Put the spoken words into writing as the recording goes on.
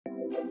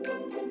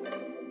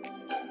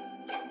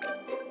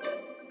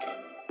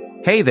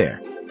Hey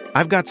there!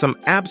 I've got some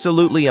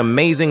absolutely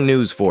amazing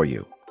news for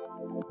you.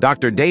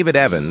 Dr. David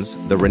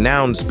Evans, the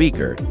renowned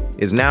speaker,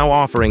 is now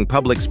offering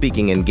public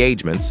speaking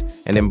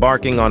engagements and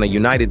embarking on a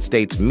United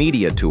States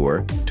media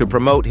tour to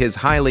promote his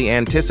highly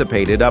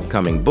anticipated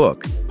upcoming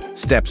book,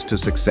 Steps to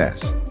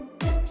Success.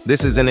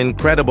 This is an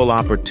incredible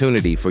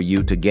opportunity for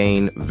you to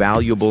gain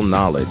valuable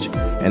knowledge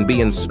and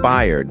be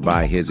inspired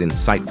by his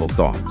insightful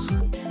thoughts.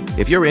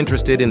 If you're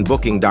interested in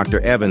booking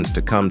Dr. Evans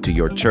to come to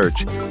your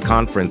church,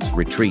 conference,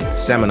 retreat,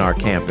 seminar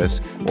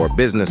campus, or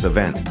business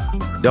event,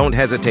 don't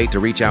hesitate to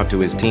reach out to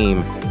his team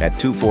at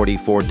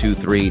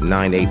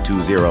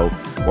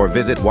 240-423-9820 or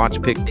visit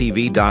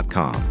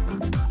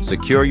watchpictv.com.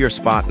 Secure your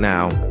spot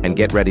now and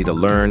get ready to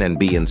learn and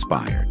be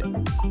inspired.